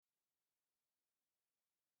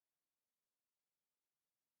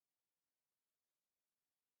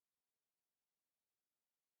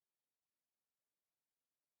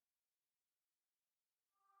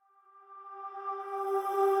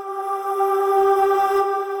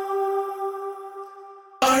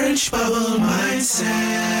Orange Bubble Mindset.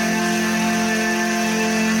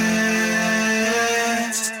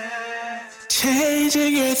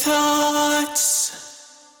 Changing your thoughts,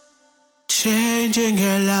 changing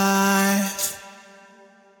your life.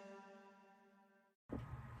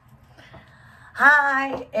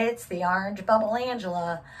 Hi, it's the Orange Bubble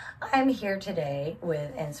Angela. I'm here today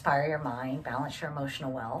with Inspire Your Mind, Balance Your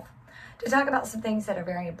Emotional Wealth, to talk about some things that are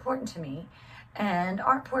very important to me and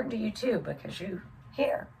are important to you too, because you're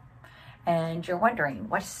here and you're wondering,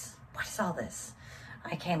 what is all this?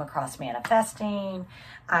 I came across manifesting.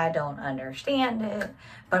 I don't understand it,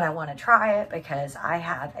 but I want to try it because I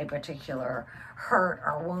have a particular hurt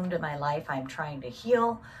or wound in my life I'm trying to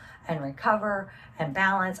heal and recover and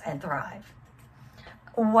balance and thrive.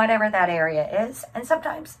 Whatever that area is, and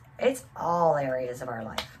sometimes it's all areas of our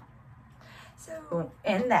life. So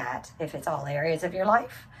in that, if it's all areas of your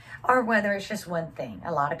life, or whether it's just one thing,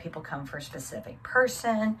 a lot of people come for a specific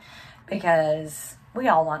person because we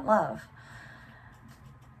all want love.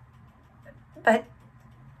 But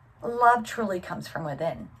love truly comes from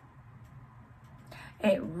within.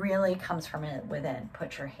 It really comes from within.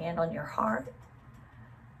 Put your hand on your heart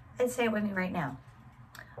and say it with me right now.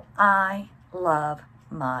 I love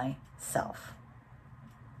myself.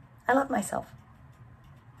 I love myself.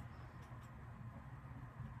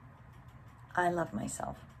 I love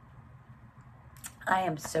myself. I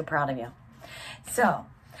am so proud of you. So,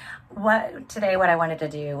 what I wanted to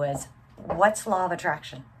do was, what's law of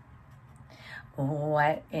attraction?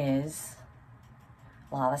 What is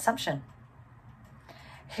law of assumption?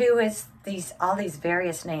 Who is all these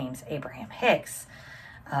various names? Abraham Hicks,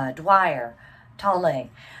 Dwyer,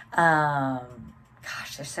 Tolle,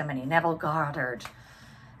 there's so many. Neville Goddard,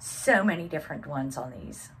 so many different ones on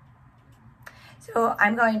these. So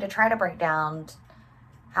I'm going to try to break down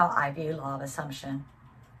how I view law of assumption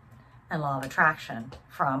and law of attraction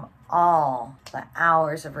from all the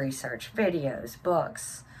hours of research, videos,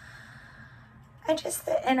 books, and just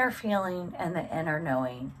the inner feeling and the inner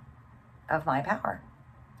knowing of my power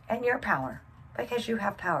and your power, because you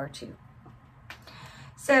have power too.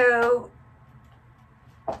 So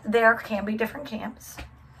there can be different camps.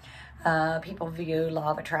 People view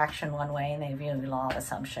law of attraction one way and they view law of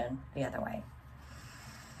assumption the other way.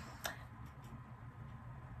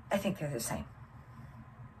 I think they're the same,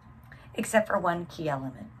 except for one key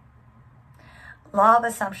element. Law of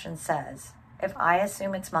assumption says, if I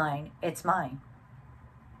assume it's mine, it's mine.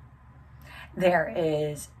 There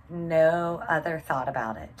is no other thought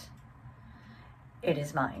about it. It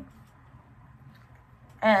is mine.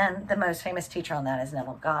 And the most famous teacher on that is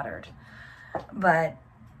Neville Goddard. But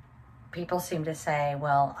people seem to say,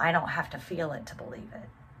 well, I don't have to feel it to believe it.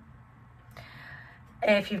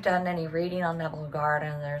 If you've done any reading on Neville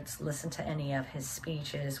Goddard or listened to any of his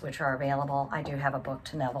speeches, which are available, I do have a book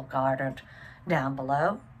to Neville Goddard down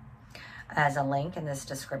below as a link in this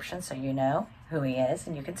description, so you know who he is,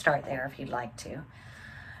 and you can start there if you'd like to.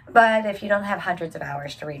 But if you don't have hundreds of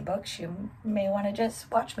hours to read books, you may want to just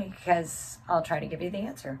watch me, because I'll try to give you the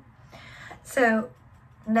answer. So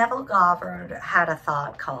Neville Goddard had a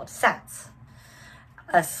thought called SATS,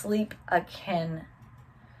 a sleep akin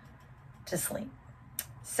to sleep.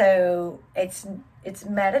 So it's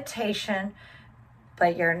meditation,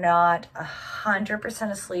 but you're not 100%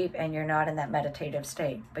 asleep and you're not in that meditative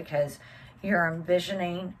state, because you're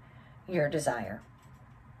envisioning your desire.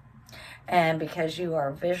 And because you are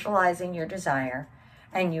visualizing your desire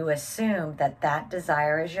and you assume that that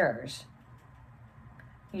desire is yours,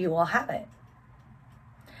 you will have it.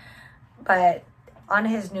 But on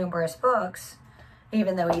his numerous books,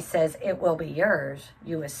 even though he says it will be yours,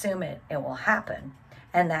 you assume it will happen.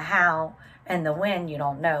 And the how and the when you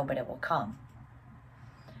don't know, but it will come.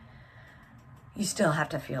 You still have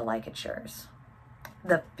to feel like it's yours.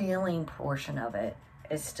 The feeling portion of it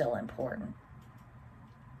is still important.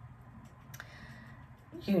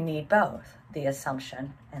 You need both, the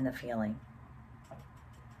assumption and the feeling.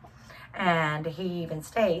 And he even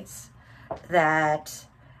states that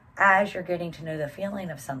as you're getting to know the feeling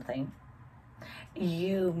of something,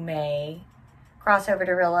 you may cross over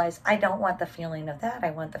to realize, I don't want the feeling of that. I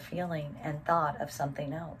want the feeling and thought of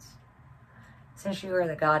something else. Since you are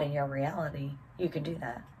the God in your reality, you can do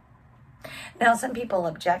that. Now, some people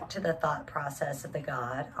object to the thought process of the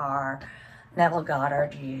God. Neville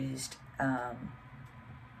Goddard used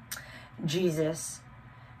Jesus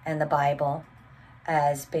and the Bible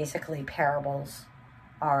as basically parables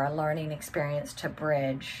or a learning experience to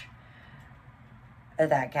bridge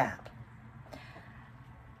that gap.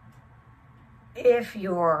 If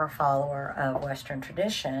you're a follower of Western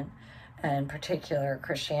tradition, in particular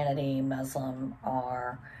Christianity, Muslim,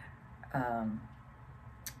 or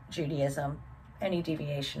Judaism, any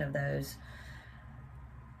deviation of those,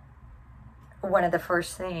 one of the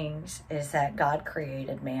first things is that God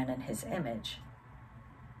created man in his image.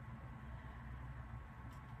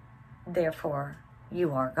 Therefore,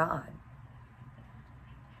 you are God.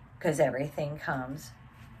 Because everything comes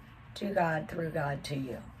to God, through God, to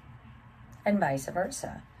you. And vice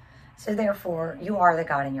versa. So therefore, you are the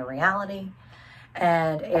God in your reality.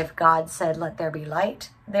 And if God said, let there be light,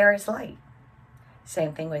 there is light.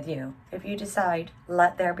 Same thing with you. If you decide,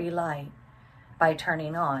 let there be light, by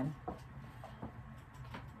turning on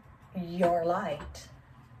your light,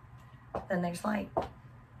 then there's light.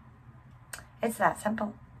 It's that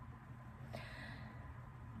simple.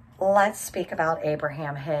 Let's speak about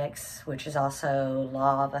Abraham Hicks, which is also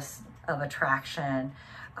Law of Attraction,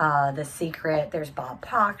 The Secret. There's Bob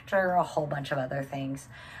Proctor, a whole bunch of other things.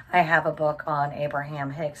 I have a book on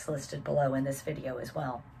Abraham Hicks listed below in this video as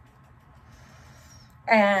well.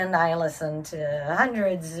 And I listened to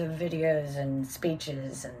hundreds of videos and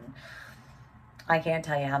speeches, and I can't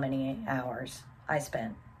tell you how many hours I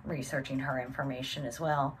spent researching her information as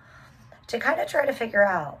well, to kind of try to figure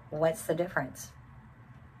out what's the difference.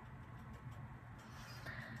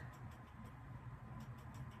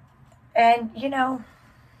 And, you know,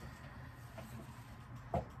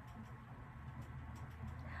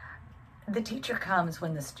 the teacher comes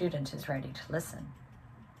when the student is ready to listen.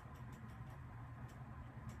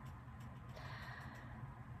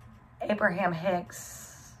 Abraham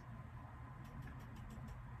Hicks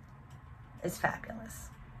is fabulous.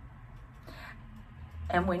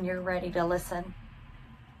 And when you're ready to listen,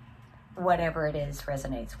 whatever it is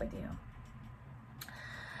resonates with you.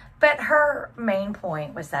 But her main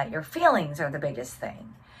point was that your feelings are the biggest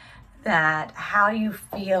thing. That how you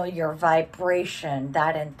feel, your vibration,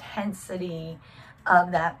 that intensity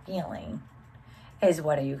of that feeling is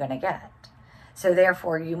what are you going to get. So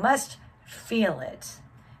therefore, you must feel it.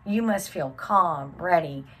 You must feel calm,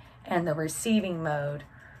 ready, and the receiving mode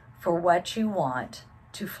for what you want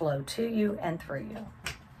to flow to you and through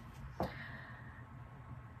you.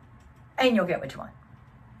 And you'll get what you want.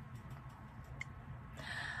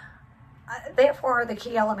 Therefore, the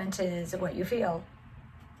key element is what you feel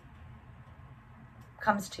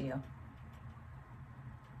comes to you.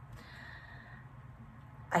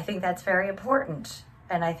 I think that's very important.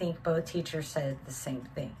 And I think both teachers said the same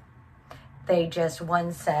thing. They just,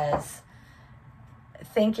 one says,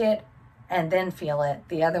 think it and then feel it.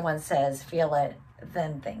 The other one says, feel it,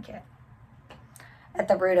 then think it. At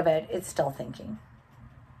the root of it, it's still thinking.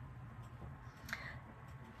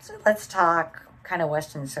 So let's talk kind of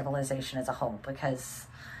Western civilization as a whole, because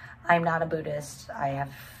I'm not a Buddhist. I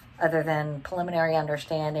have, other than preliminary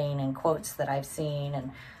understanding and quotes that I've seen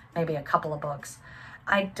and maybe a couple of books,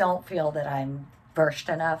 I don't feel that I'm versed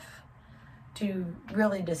enough to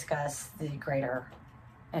really discuss the greater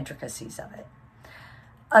intricacies of it.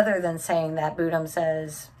 Other than saying that Buddhism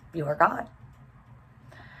says you are God.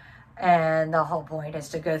 And the whole point is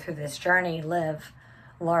to go through this journey, live,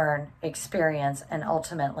 learn, experience, and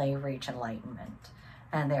ultimately reach enlightenment.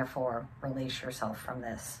 And therefore, release yourself from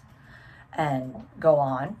this. And go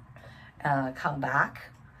on, come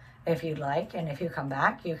back if you'd like. And if you come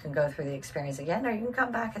back, you can go through the experience again, or you can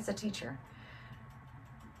come back as a teacher.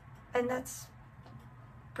 And that's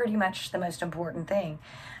pretty much the most important thing.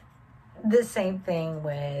 The same thing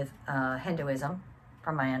with Hinduism,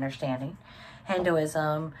 from my understanding.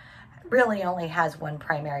 Hinduism really only has one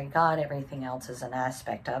primary God. Everything else is an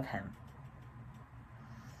aspect of him.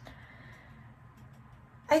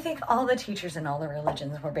 I think all the teachers in all the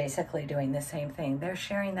religions were basically doing the same thing. They're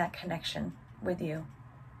sharing that connection with you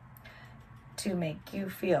to make you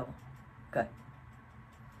feel good.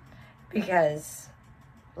 Because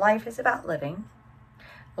life is about living.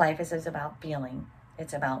 Life is about feeling.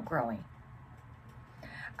 It's about growing.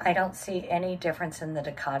 I don't see any difference in the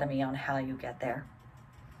dichotomy on how you get there,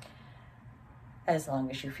 as long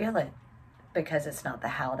as you feel it, because it's not the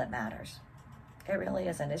how that matters. It really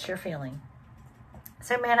isn't. It's your feeling.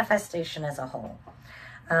 So manifestation as a whole.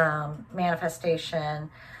 Manifestation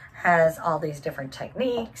has all these different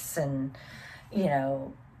techniques and,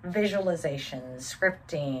 visualizations,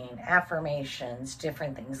 scripting, affirmations,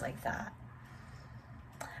 different things like that.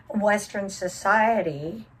 Western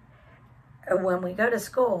society, when we go to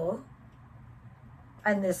school,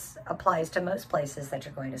 and this applies to most places that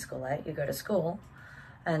you're going to school at, you go to school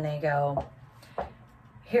and they go,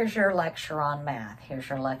 here's your lecture on math, here's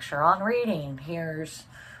your lecture on reading, here's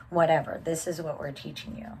whatever. This is what we're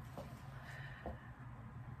teaching you.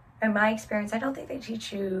 In my experience, I don't think they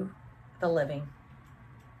teach you the living.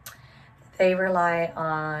 They rely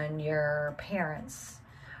on your parents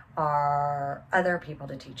or other people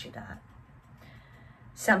to teach you that.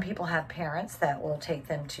 Some people have parents that will take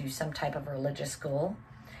them to some type of religious school,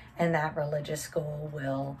 and that religious school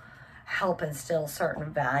will help instill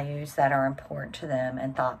certain values that are important to them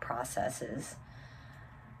and thought processes.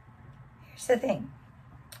 Here's the thing.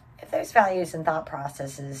 If those values and thought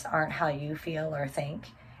processes aren't how you feel or think,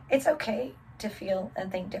 it's okay to feel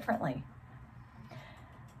and think differently.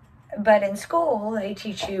 But in school, they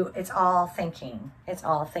teach you it's all thinking. It's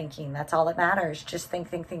all thinking. That's all that matters. Just think,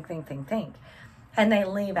 think, think, think, think, think. And they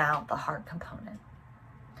leave out the heart component.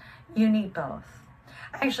 You need both.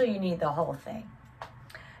 Actually, you need the whole thing.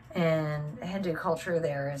 In Hindu culture,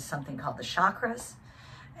 there is something called the chakras.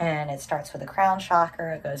 And it starts with the crown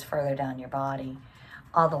chakra. It goes further down your body,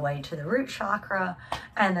 all the way to the root chakra.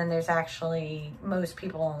 And then there's actually, most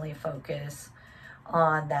people only focus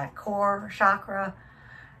on that core chakra,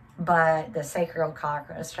 but the sacral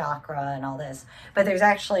chakra and all this. But there's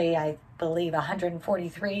actually, I believe,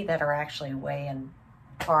 143 that are actually way and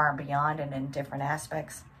far and beyond and in different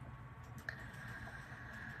aspects.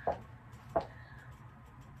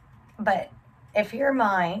 But if your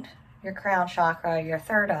mind, your crown chakra, your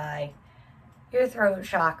third eye, your throat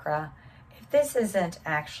chakra, if this isn't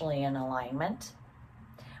actually in alignment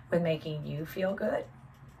with making you feel good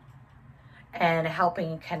and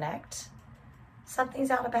helping you connect, something's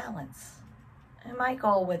out of balance. And my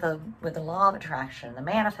goal with the law of attraction, the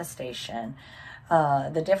manifestation,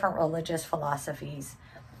 the different religious philosophies,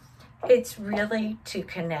 it's really to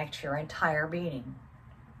connect your entire being,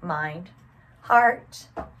 mind, heart,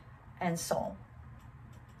 and soul.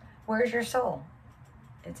 Where's your soul?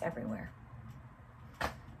 It's everywhere.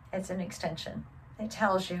 It's an extension. It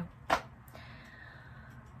tells you.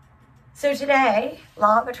 So today,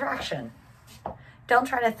 law of attraction. Don't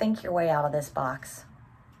try to think your way out of this box.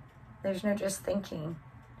 There's no just thinking.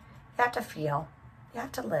 You have to feel. You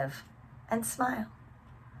have to live and smile.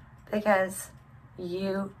 Because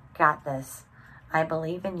you got this. I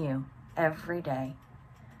believe in you every day.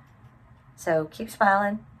 So keep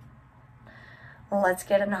smiling. Well, let's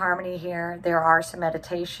get in harmony here. There are some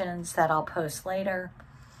meditations that I'll post later,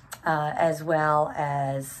 as well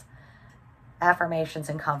as affirmations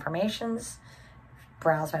and confirmations.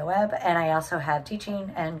 Browse my web, and I also have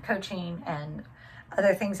teaching and coaching and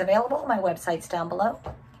other things available. My website's down below.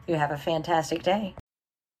 You have a fantastic day.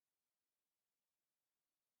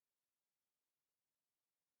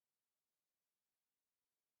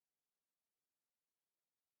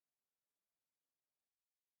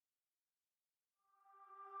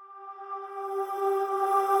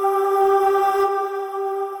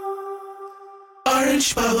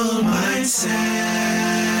 Orange bubble mindset.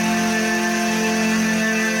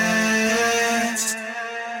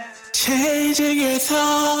 Changing your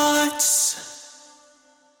thoughts,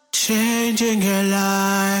 changing your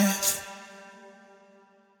life.